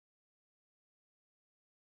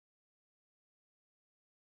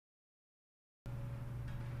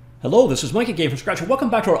Hello, this is Mike at Gamefromscratch, and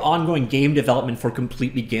welcome back to our ongoing game development for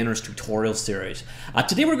complete beginners tutorial series.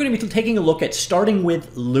 Today we're going to be taking a look at starting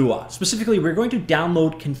with Lua. Specifically, we're going to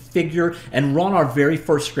download, configure, and run our very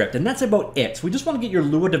first script, and that's about it. So we just want to get your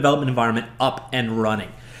Lua development environment up and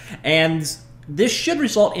running. And this should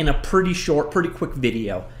result in a pretty short, pretty quick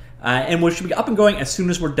video. And we should be up and going as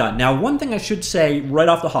soon as we're done. Now, one thing I should say right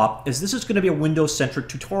off the hop is this is going to be a Windows-centric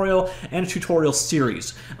tutorial and a tutorial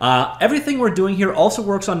series. Everything we're doing here also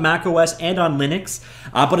works on Mac OS and on Linux,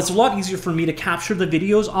 but it's a lot easier for me to capture the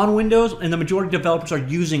videos on Windows, and the majority of developers are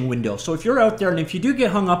using Windows. So if you're out there and if you do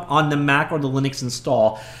get hung up on the Mac or the Linux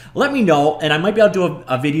install, let me know, and I might be able to do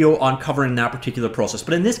a video on covering that particular process.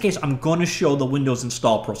 But in this case, I'm going to show the Windows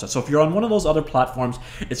install process. So if you're on one of those other platforms,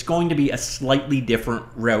 it's going to be a slightly different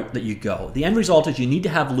route that you go. The end result is you need to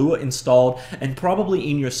have Lua installed and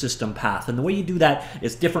probably in your system path. And the way you do that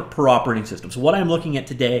is different per operating system. So what I'm looking at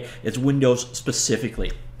today is Windows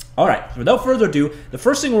specifically. All right, so without further ado, the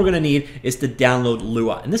first thing we're going to need is to download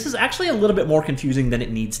Lua. And this is actually a little bit more confusing than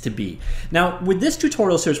it needs to be. Now, with this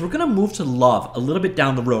tutorial series, we're going to move to Love a little bit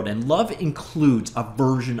down the road. And Love includes a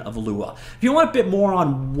version of Lua. If you want a bit more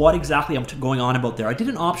on what exactly I'm going on about there, I did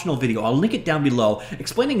an optional video. I'll link it down below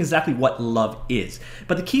explaining exactly what Love is.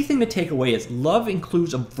 But the key thing to take away is Love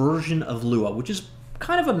includes a version of Lua, which is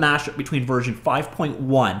kind of a mashup between version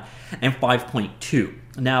 5.1 and 5.2.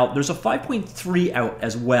 Now, there's a 5.3 out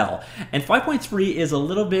as well, and 5.3 is a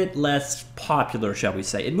little bit less popular, shall we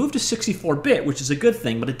say. It moved to 64-bit, which is a good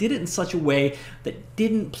thing, but it did it in such a way that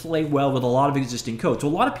didn't play well with a lot of existing code. So a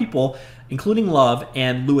lot of people, including Love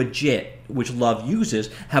and LuaJIT, which Love uses,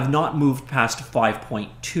 have not moved past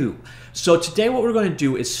 5.2. So today what we're going to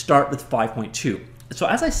do is start with 5.2. So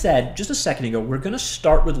as I said just a second ago, we're going to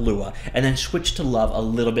start with Lua and then switch to Love a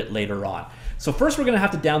little bit later on. So first we're going to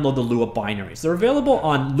have to download the Lua binaries. They're available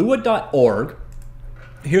on lua.org.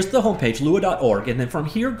 Here's the homepage, lua.org, and then from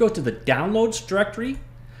here go to the downloads directory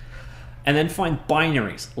and then find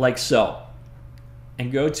binaries like so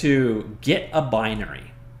and go to get a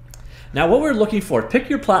binary. Now what we're looking for, pick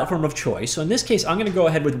your platform of choice. So in this case I'm going to go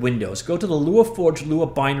ahead with Windows. Go to the Lua Forge Lua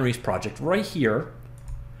binaries project right here.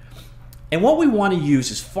 And what we want to use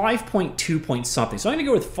is 5.2 point something. So I'm going to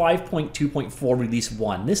go with 5.2.4 release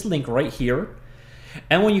 1. This link right here.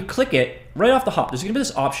 And when you click it, right off the hop, there's going to be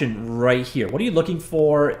this option right here. What are you looking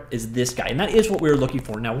for is this guy. And that is what we were looking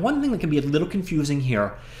for. Now, one thing that can be a little confusing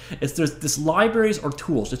here is there's this libraries or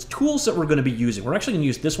tools. It's tools that we're going to be using. We're actually going to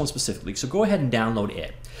use this one specifically. So go ahead and download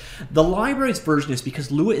it. The libraries version is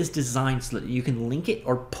because Lua is designed so that you can link it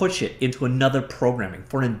or push it into another programming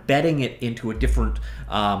for embedding it into a different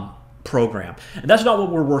program. And that's not what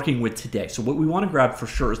we're working with today. So what we want to grab for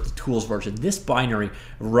sure is the tools version, this binary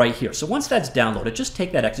right here. So once that's downloaded, just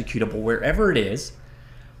take that executable wherever it is.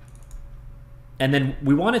 And then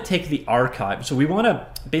we want to take the archive. So we want to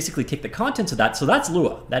basically take the contents of that. So that's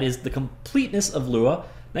Lua. That is the completeness of Lua.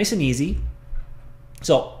 Nice and easy.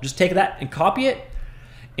 So just take that and copy it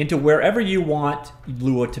into wherever you want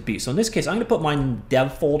Lua to be. So in this case, I'm going to put mine in the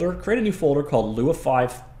dev folder, create a new folder called Lua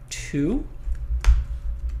 5.2.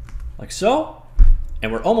 Like so,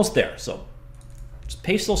 and we're almost there. So just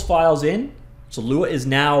paste those files in. So Lua is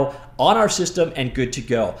now on our system and good to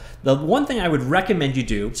go. The one thing I would recommend you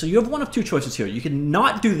do, so you have one of two choices here. You can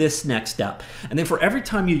not do this next step, and then for every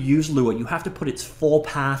time you use Lua, you have to put its full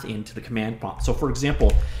path into the command prompt. So for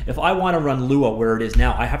example, if I want to run Lua where it is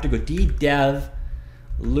now, I have to go ddev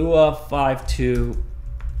Lua 5.2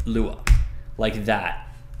 Lua, like that.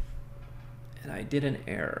 And I did an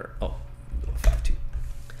error. Oh, Lua 5.2.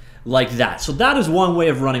 Like that. So that is one way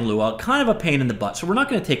of running Lua, kind of a pain in the butt. So we're not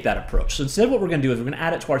going to take that approach. So instead what we're going to do is we're going to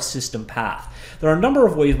add it to our system path. There are a number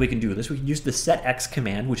of ways we can do this. We can use the setx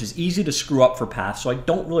command, which is easy to screw up for paths, so I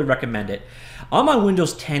don't really recommend it. I'm on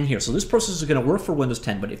Windows 10 here, so this process is going to work for Windows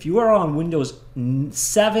 10, but if you are on Windows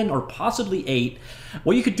 7 or possibly 8,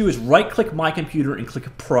 what you could do is right-click My Computer and click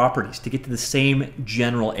Properties to get to the same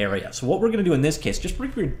general area. So what we're going to do in this case, just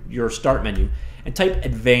bring your Start menu and type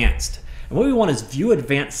Advanced. And what we want is View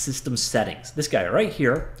Advanced System Settings. This guy right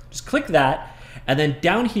here. Just click that. And then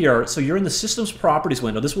down here, so you're in the Systems Properties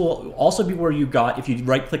window. This will also be where you got, if you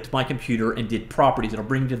right-clicked My Computer and did Properties, it'll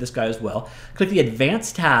bring you to this guy as well. Click the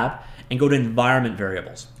Advanced tab and go to Environment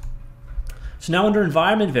Variables. So now under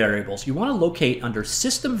Environment Variables, you want to locate under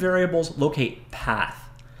System Variables, locate Path.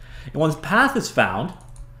 And once Path is found,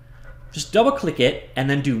 just double-click it and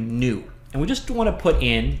then do New. And we just want to put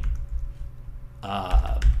in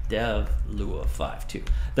dev Lua 5.2.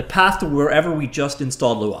 The path to wherever we just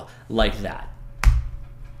installed Lua, like that.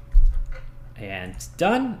 And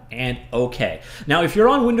done, and okay. Now, if you're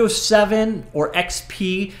on Windows 7 or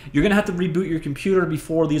XP, you're gonna have to reboot your computer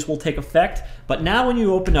before these will take effect. But now when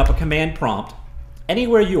you open up a command prompt,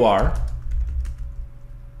 anywhere you are,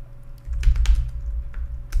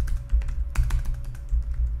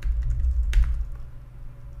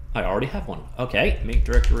 I already have one. Okay, make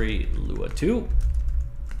directory Lua 2.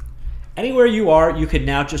 Anywhere you are, you can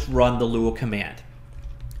now just run the Lua command.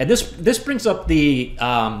 And this brings up the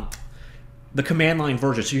command line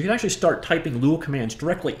version, so you can actually start typing Lua commands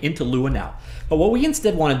directly into Lua now. But what we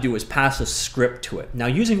instead want to do is pass a script to it. Now,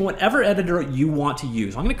 using whatever editor you want to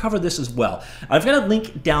use. I'm going to cover this as well. I've got a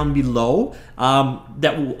link down below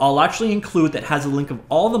I'll actually include that has a link of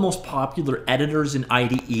all the most popular editors and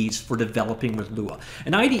IDEs for developing with Lua.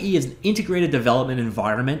 An IDE is an integrated development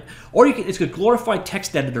environment, or it's a glorified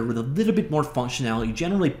text editor with a little bit more functionality,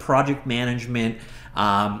 generally project management,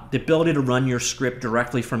 the ability to run your script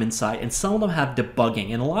directly from inside, and some of them have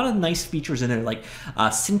debugging and a lot of nice features in there like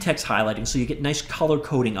syntax highlighting, so you get nice color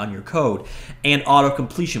coding on your code, and auto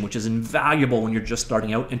completion, which is invaluable when you're just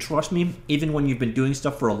starting out. And trust me, even when you've been doing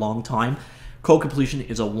stuff for a long time, code completion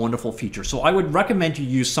is a wonderful feature. So I would recommend you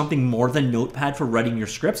use something more than Notepad for writing your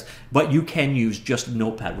scripts, but you can use just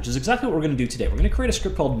Notepad, which is exactly what we're going to do today. We're going to create a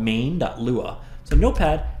script called main.lua. So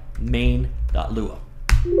Notepad main.lua.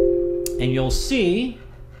 And you'll see,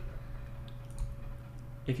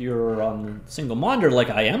 if you're on single monitor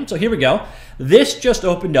like I am, so here we go. This just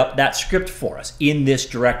opened up that script for us in this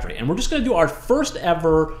directory. And we're just going to do our first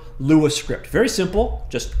ever Lua script. Very simple,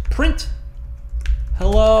 just print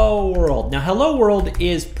hello world. Now, hello world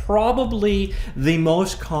is probably the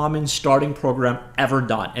most common starting program ever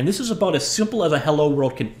done. And this is about as simple as a hello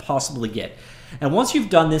world can possibly get. And once you've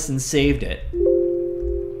done this and saved it,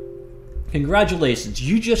 congratulations,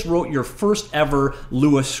 you just wrote your first ever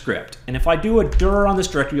Lua script. And if I do a dir on this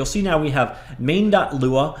directory, you'll see now we have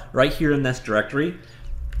main.lua right here in this directory.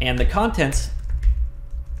 And the contents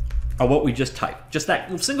are what we just typed. Just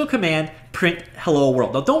that single command, print hello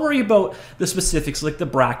world. Now don't worry about the specifics like the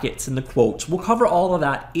brackets and the quotes. We'll cover all of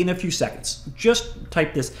that in a few seconds. Just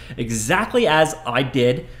type this exactly as I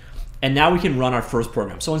did, and now we can run our first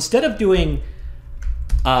program. So instead of doing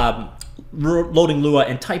loading Lua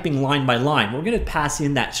and typing line by line, we're going to pass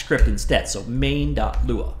in that script instead. So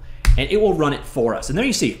main.lua, and it will run it for us. And there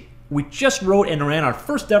you see, we just wrote and ran our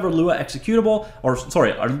first ever Lua executable, or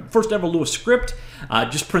sorry, our first ever Lua script.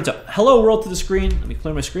 Just print a hello world to the screen. Let me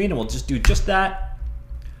clear my screen and we'll just do just that.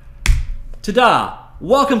 Ta-da!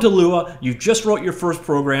 Welcome to Lua. You just wrote your first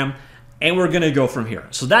program, and we're going to go from here.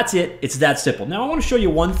 So that's it. It's that simple. Now I want to show you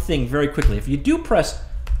one thing very quickly. If you do press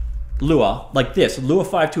Lua like this, Lua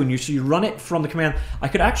 5.2, and you run it from the command, I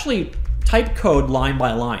could actually type code line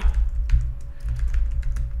by line,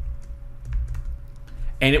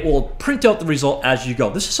 and it will print out the result as you go.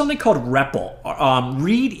 This is something called Repple,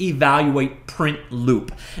 read, evaluate, print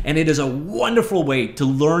loop, and it is a wonderful way to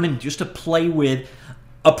learn and just to play with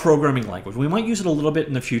a programming language. We might use it a little bit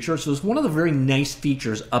in the future, so it's one of the very nice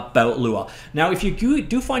features about Lua. Now, if you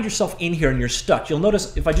do find yourself in here and you're stuck, you'll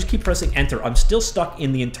notice if I just keep pressing enter, I'm still stuck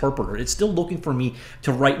in the interpreter. It's still looking for me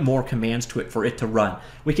to write more commands to it for it to run.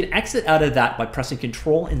 We can exit out of that by pressing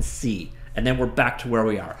Control and C, and then we're back to where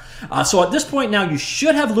we are. So at this point now, you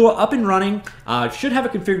should have Lua up and running, should have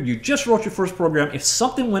it configured. You just wrote your first program. If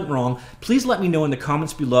something went wrong, please let me know in the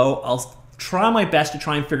comments below. I'll try my best to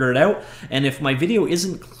try and figure it out, and if my video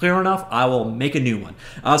isn't clear enough, I will make a new one.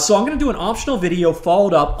 So I'm going to do an optional video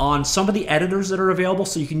followed up on some of the editors that are available,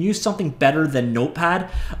 so you can use something better than Notepad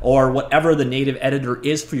or whatever the native editor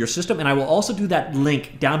is for your system. And I will also do that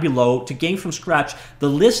link down below to Gamefromscratch, the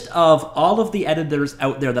list of all of the editors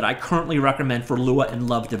out there that I currently recommend for Lua and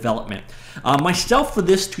Love development. Myself, for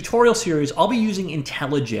this tutorial series, I'll be using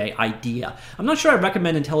IntelliJ IDEA. I'm not sure I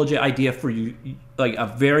recommend IntelliJ IDEA for you, like a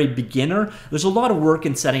very beginner. There's a lot of work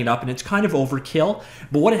in setting it up, and it's kind of overkill.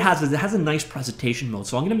 But what it has is it has a nice presentation mode.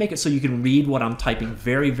 So I'm going to make it so you can read what I'm typing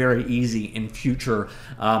very, very easy in future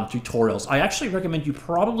tutorials. I actually recommend you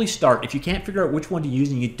probably start, if you can't figure out which one to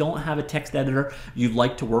use and you don't have a text editor you'd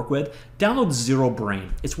like to work with, download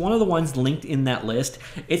ZeroBrain. It's one of the ones linked in that list.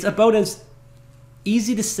 It's about as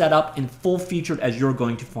easy to set up and full featured as you're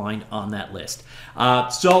going to find on that list.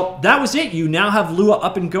 So that was it. You now have Lua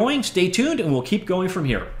up and going. Stay tuned and we'll keep going from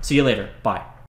here. See you later. Bye.